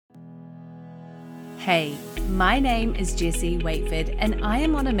Hey, my name is Jessie Waitford, and I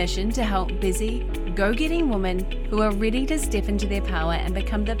am on a mission to help busy, go-getting women who are ready to step into their power and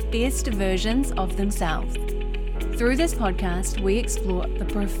become the best versions of themselves. Through this podcast, we explore the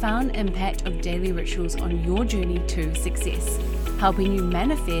profound impact of daily rituals on your journey to success, helping you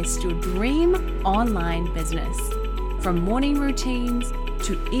manifest your dream online business. From morning routines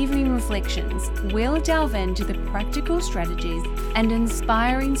to evening reflections, we'll delve into the practical strategies and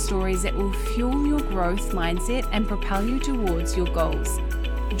inspiring stories that will fuel your growth mindset and propel you towards your goals.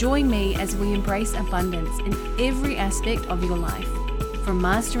 Join me as we embrace abundance in every aspect of your life, from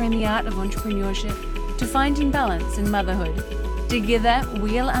mastering the art of entrepreneurship to finding balance in motherhood. Together,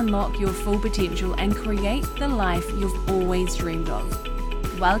 we'll unlock your full potential and create the life you've always dreamed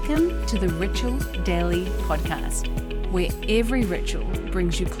of. Welcome to the Ritual Daily Podcast, where every ritual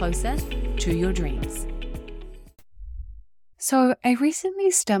brings you closer to your dreams. So I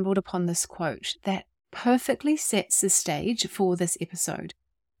recently stumbled upon this quote that perfectly sets the stage for this episode.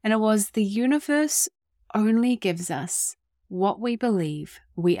 And it was, the universe only gives us what we believe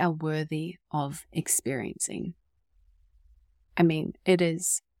we are worthy of experiencing. I mean, it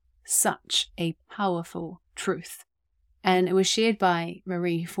is such a powerful truth. And it was shared by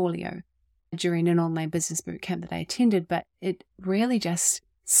Marie Forleo during an online business bootcamp that I attended, but it really just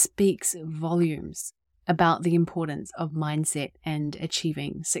speaks volumes about the importance of mindset and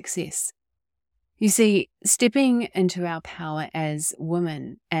achieving success. You see, stepping into our power as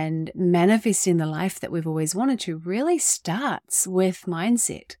women and manifesting the life that we've always wanted to really starts with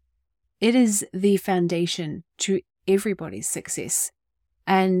mindset. It is the foundation to everybody's success.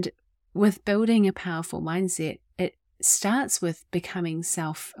 And with building a powerful mindset, it starts with becoming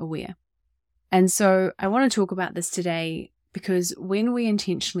self-aware. And so I want to talk about this today because when we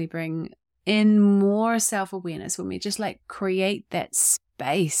intentionally bring in more self-awareness, when we just create that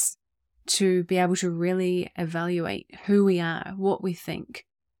space to be able to really evaluate who we are, what we think,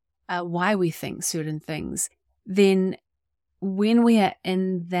 why we think certain things, then when we are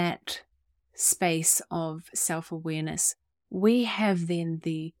in that space of self-awareness, we have then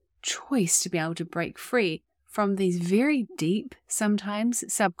the choice to be able to break free from these very deep, sometimes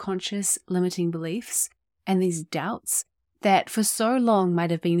subconscious limiting beliefs and these doubts that for so long might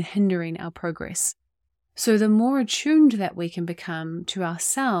have been hindering our progress. So the more attuned that we can become to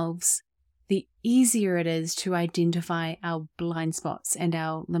ourselves, the easier it is to identify our blind spots and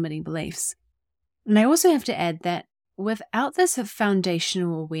our limiting beliefs. And I also have to add that without this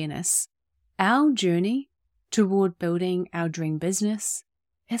foundational awareness, our journey toward building our dream business,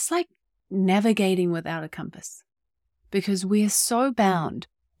 it's like navigating without a compass, because we're so bound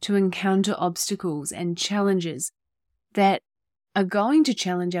to encounter obstacles and challenges that are going to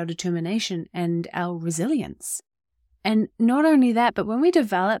challenge our determination and our resilience. And not only that, but when we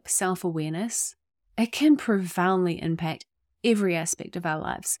develop self-awareness, it can profoundly impact every aspect of our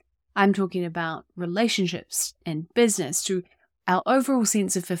lives. I'm talking about relationships and business to our overall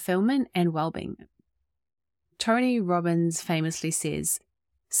sense of fulfillment and well-being. Tony Robbins famously says,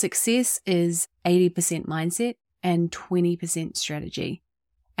 success is 80% mindset and 20% strategy.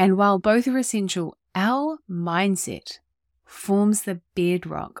 And while both are essential, our mindset forms the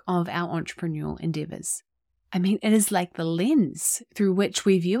bedrock of our entrepreneurial endeavors. I mean, it is like the lens through which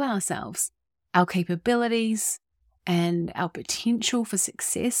we view ourselves, our capabilities, and our potential for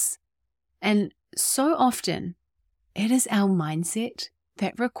success. And so often, it is our mindset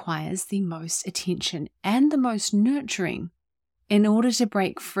that requires the most attention and the most nurturing in order to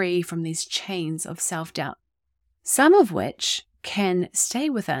break free from these chains of self-doubt, some of which can stay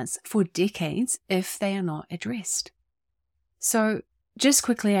with us for decades if they are not addressed. So just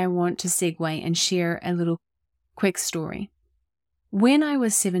quickly, I want to segue and share a little quick story. When I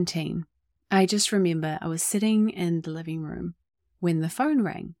was 17, I just remember I was sitting in the living room when the phone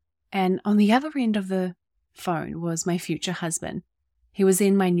rang, and on the other end of the phone was my future husband. He was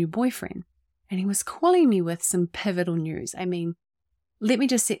then my new boyfriend, and he was calling me with some pivotal news. I mean, let me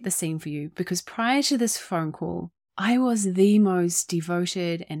just set the scene for you, because prior to this phone call, I was the most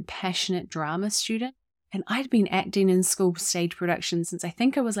devoted and passionate drama student, and I'd been acting in school stage productions since I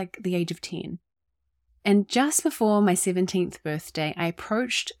think I was the age of 10. And just before my 17th birthday, I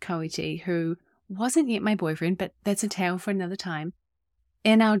approached Koiti, who wasn't yet my boyfriend, but that's a tale for another time,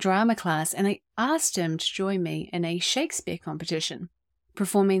 in our drama class, and I asked him to join me in a Shakespeare competition,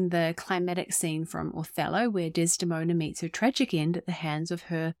 performing the climatic scene from Othello, where Desdemona meets her tragic end at the hands of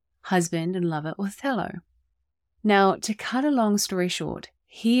her husband and lover Othello. Now, to cut a long story short,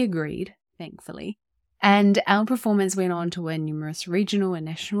 he agreed, thankfully, and our performance went on to win numerous regional and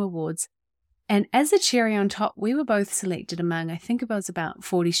national awards. And as a cherry on top, we were both selected among, I think it was about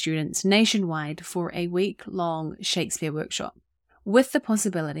 40 students nationwide for a week-long Shakespeare workshop, with the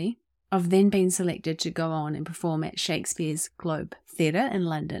possibility of then being selected to go on and perform at Shakespeare's Globe Theatre in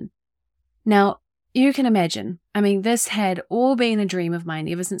London. Now, you can imagine, this had all been a dream of mine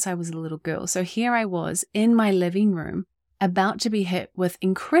ever since I was a little girl. So here I was in my living room, about to be hit with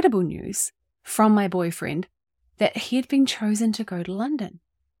incredible news from my boyfriend that he had been chosen to go to London.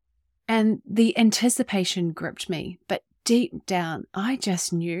 And the anticipation gripped me, but deep down, I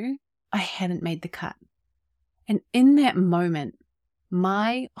just knew I hadn't made the cut. And in that moment,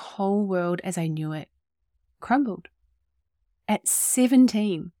 my whole world as I knew it crumbled. At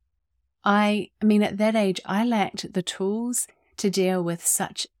 17, at that age, I lacked the tools to deal with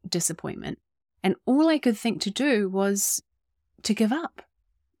such disappointment. And all I could think to do was to give up,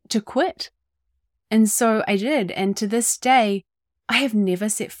 to quit. And so I did. And to this day, I have never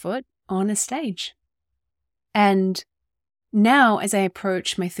set foot on a stage. And now, as I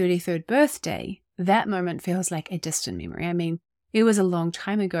approach my 33rd birthday, that moment feels like a distant memory. It was a long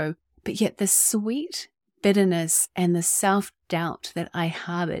time ago, but yet the sweet bitterness and the self-doubt that I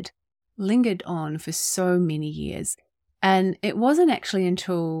harbored lingered on for so many years. And it wasn't actually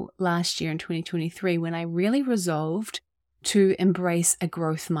until last year in 2023 when I really resolved to embrace a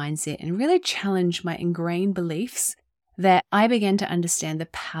growth mindset and really challenge my ingrained beliefs that I began to understand the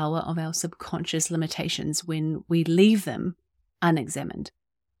power of our subconscious limitations when we leave them unexamined.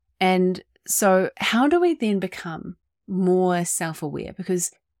 And so how do we then become more self-aware?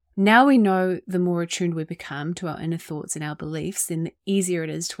 Because now we know the more attuned we become to our inner thoughts and our beliefs, then the easier it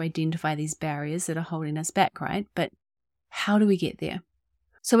is to identify these barriers that are holding us back, right? But how do we get there?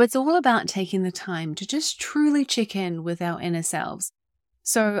 So it's all about taking the time to just truly check in with our inner selves.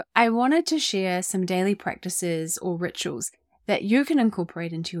 So I wanted to share some daily practices or rituals that you can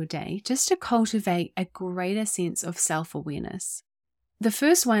incorporate into your day just to cultivate a greater sense of self-awareness. The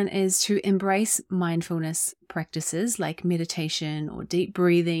first one is to embrace mindfulness practices like meditation or deep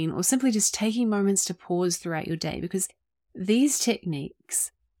breathing, or simply just taking moments to pause throughout your day, because these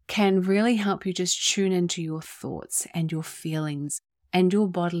techniques can really help you just tune into your thoughts and your feelings and your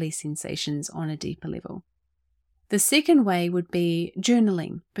bodily sensations on a deeper level. The second way would be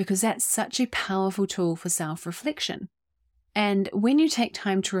journaling, because that's such a powerful tool for self-reflection. And when you take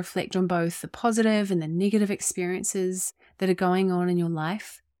time to reflect on both the positive and the negative experiences that are going on in your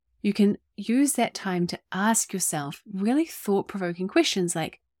life, you can use that time to ask yourself really thought-provoking questions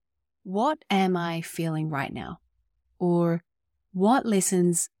like, what am I feeling right now? Or what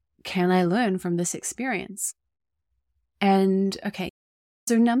lessons can I learn from this experience? And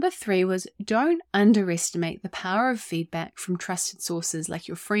so number 3 was, don't underestimate the power of feedback from trusted sources like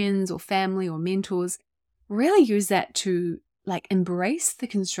your friends or family or mentors. Really use that to embrace the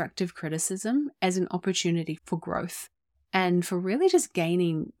constructive criticism as an opportunity for growth and for really just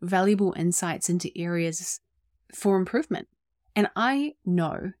gaining valuable insights into areas for improvement. And I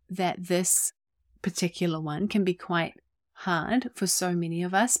know that this particular one can be quite hard for so many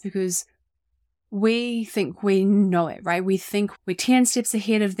of us because we think we know it, right? We think we're 10 steps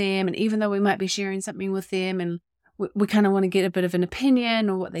ahead of them. And even though we might be sharing something with them and we kind of want to get a bit of an opinion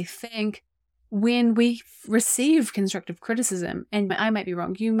or what they think, when we receive constructive criticism, and I might be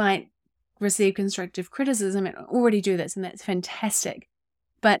wrong, you might receive constructive criticism and already do this, and that's fantastic.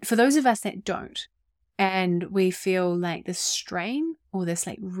 But for those of us that don't, and we feel like this strain or this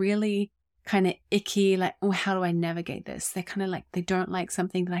really kind of icky, how do I navigate this? They're kind of they don't like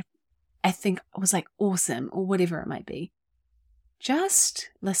something that I think was awesome or whatever it might be. Just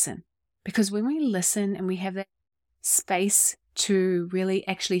listen, because when we listen and we have that space to really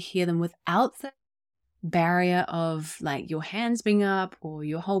actually hear them without the barrier of your hands being up or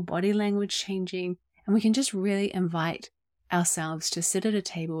your whole body language changing, and we can just really invite ourselves to sit at a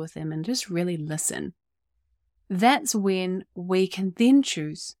table with them and just really listen, that's when we can then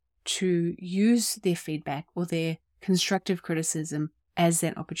choose to use their feedback or their constructive criticism as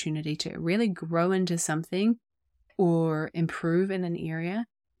that opportunity to really grow into something or improve in an area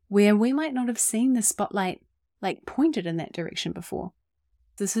where we might not have seen the spotlight pointed in that direction before.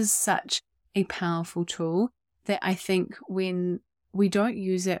 This is such a powerful tool that I think when we don't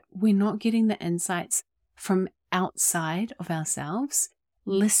use it, we're not getting the insights from outside of ourselves.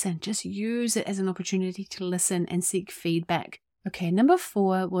 Listen, just use it as an opportunity to listen and seek feedback. Okay, number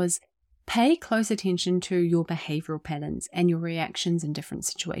 4 was pay close attention to your behavioral patterns and your reactions in different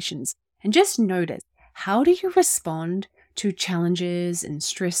situations. And just notice, how do you respond to challenges and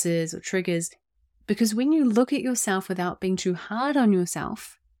stresses or triggers? Because when you look at yourself without being too hard on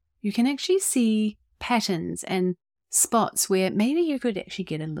yourself, you can actually see patterns and spots where maybe you could actually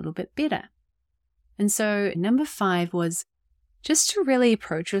get a little bit better. And so number 5 was just to really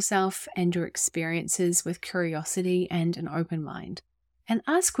approach yourself and your experiences with curiosity and an open mind. And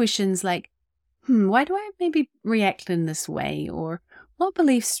ask questions like, why do I maybe react in this way? Or what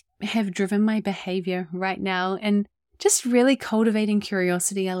beliefs have driven my behavior right now? And just really cultivating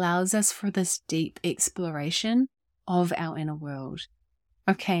curiosity allows us for this deep exploration of our inner world.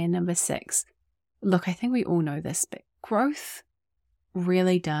 Okay, and number 6. Look, I think we all know this, but growth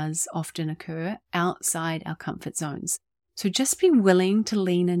really does often occur outside our comfort zones. So just be willing to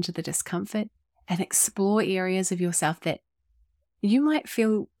lean into the discomfort and explore areas of yourself that you might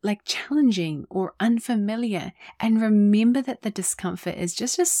feel like challenging or unfamiliar. And remember that the discomfort is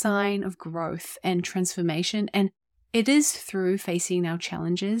just a sign of growth and transformation. And it is through facing our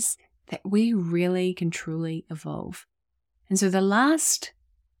challenges that we really can truly evolve. And so the last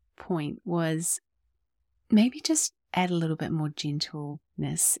point was maybe just add a little bit more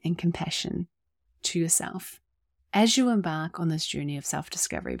gentleness and compassion to yourself as you embark on this journey of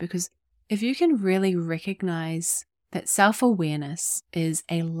self-discovery. Because if you can really recognize that self-awareness is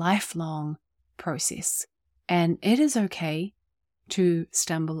a lifelong process, and it is okay to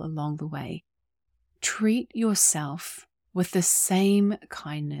stumble along the way. Treat yourself with the same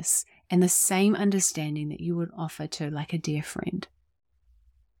kindness and the same understanding that you would offer to like a dear friend.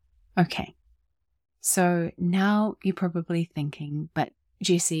 Okay, so now you're probably thinking, but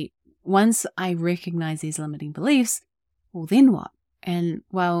Jessie, once I recognize these limiting beliefs, well, then what? And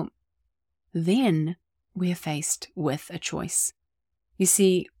well, then we're faced with a choice. You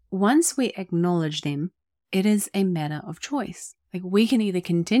see, once we acknowledge them, it is a matter of choice. Like we can either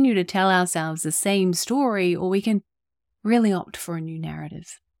continue to tell ourselves the same story, or we can really opt for a new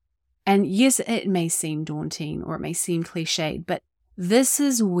narrative. And yes, it may seem daunting or it may seem cliched, but this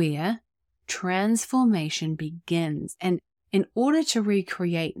is where transformation begins. And in order to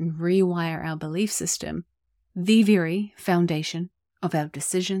recreate and rewire our belief system, the very foundation of our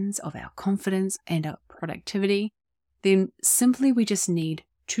decisions, of our confidence, and our productivity, then simply we just need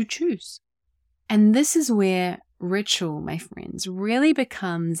to choose. And this is where ritual, my friends, really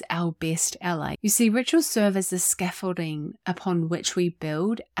becomes our best ally. You see, rituals serve as the scaffolding upon which we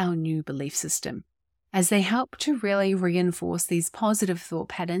build our new belief system, as they help to really reinforce these positive thought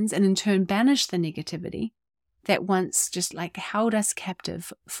patterns and in turn banish the negativity that once just like held us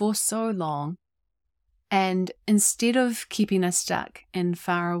captive for so long. And instead of keeping us stuck and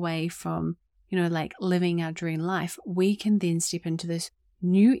far away from, like living our dream life, we can then step into this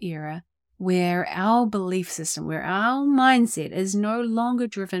new era where our belief system, where our mindset is no longer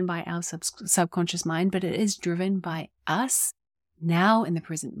driven by our subconscious mind, but it is driven by us now in the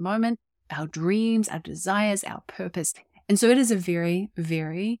present moment, our dreams, our desires, our purpose. And so it is a very,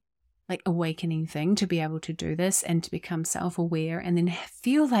 very awakening thing to be able to do this and to become self-aware and then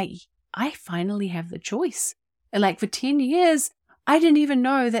feel like I finally have the choice. Like for 10 years, I didn't even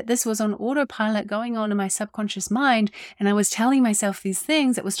know that this was on autopilot going on in my subconscious mind. And I was telling myself these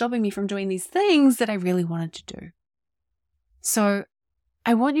things that were stopping me from doing these things that I really wanted to do. So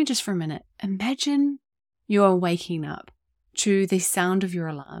I want you just for a minute, imagine you're waking up to the sound of your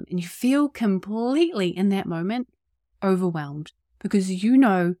alarm and you feel completely in that moment overwhelmed because you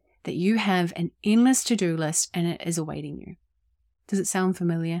know that you have an endless to-do list and it is awaiting you. Does it sound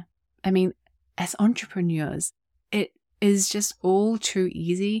familiar? I mean, as entrepreneurs, it is just all too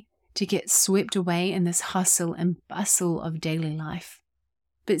easy to get swept away in this hustle and bustle of daily life.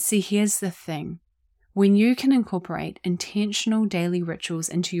 But see, here's the thing. When you can incorporate intentional daily rituals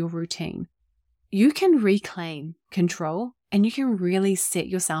into your routine, you can reclaim control and you can really set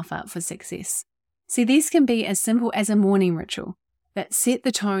yourself up for success. See, these can be as simple as a morning ritual that set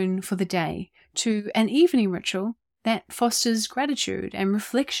the tone for the day to an evening ritual that fosters gratitude and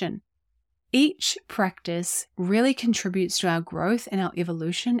reflection. Each practice really contributes to our growth and our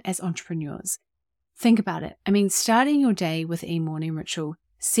evolution as entrepreneurs. Think about it. I mean, starting your day with a morning ritual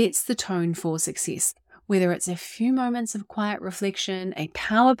sets the tone for success, whether it's a few moments of quiet reflection, a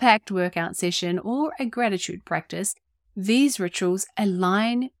power-packed workout session, or a gratitude practice. These rituals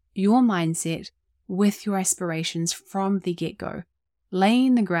align your mindset with your aspirations from the get-go,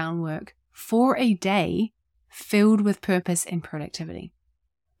 laying the groundwork for a day filled with purpose and productivity.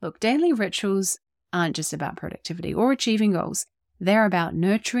 Look, daily rituals aren't just about productivity or achieving goals. They're about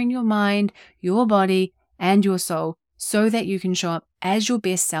nurturing your mind, your body, and your soul so that you can show up as your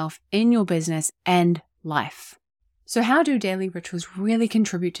best self in your business and life. So how do daily rituals really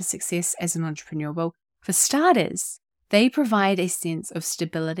contribute to success as an entrepreneur? Well, for starters, they provide a sense of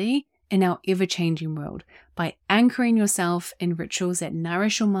stability in our ever-changing world. By anchoring yourself in rituals that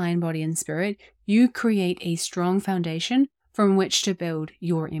nourish your mind, body, and spirit, you create a strong foundation from which to build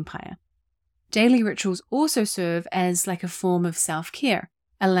your empire. Daily rituals also serve as like a form of self-care,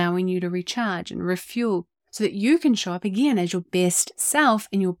 allowing you to recharge and refuel so that you can show up again as your best self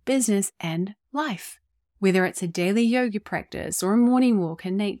in your business and life. Whether it's a daily yoga practice or a morning walk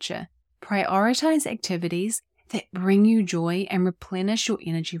in nature, prioritize activities that bring you joy and replenish your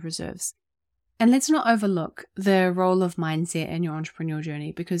energy reserves. And let's not overlook the role of mindset in your entrepreneurial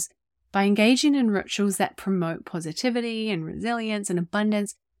journey, because by engaging in rituals that promote positivity and resilience and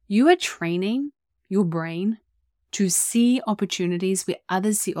abundance, you are training your brain to see opportunities where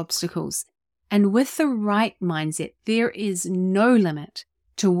others see obstacles. And with the right mindset, there is no limit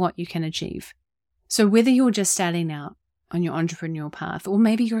to what you can achieve. So whether you're just starting out on your entrepreneurial path, or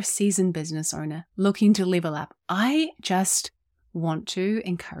maybe you're a seasoned business owner looking to level up, I just want to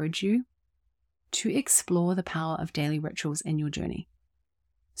encourage you to explore the power of daily rituals in your journey.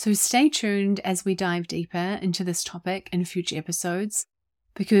 So stay tuned as we dive deeper into this topic in future episodes,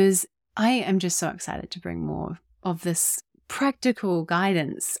 because I am just so excited to bring more of this practical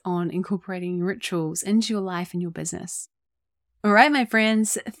guidance on incorporating rituals into your life and your business. All right, my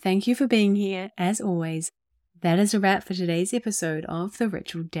friends, thank you for being here. As always, that is a wrap for today's episode of the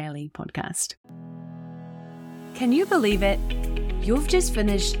Ritual Daily podcast. Can you believe it? You've just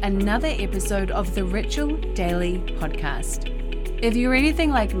finished another episode of the Ritual Daily podcast. If you're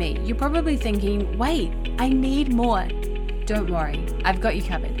anything like me, you're probably thinking, wait, I need more. Don't worry, I've got you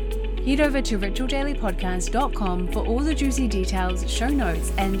covered. Head over to ritualdailypodcast.com for all the juicy details, show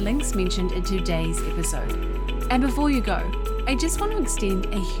notes, and links mentioned in today's episode. And before you go, I just want to extend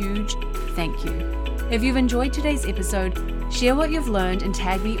a huge thank you. If you've enjoyed today's episode, share what you've learned and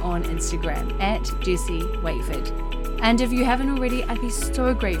tag me on Instagram at Jessie Waitford. And if you haven't already, I'd be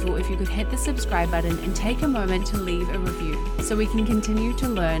so grateful if you could hit the subscribe button and take a moment to leave a review so we can continue to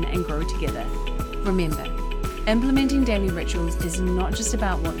learn and grow together. Remember, implementing daily rituals is not just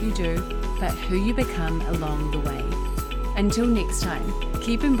about what you do, but who you become along the way. Until next time,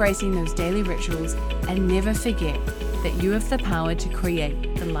 keep embracing those daily rituals and never forget that you have the power to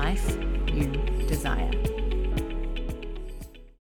create the life you desire.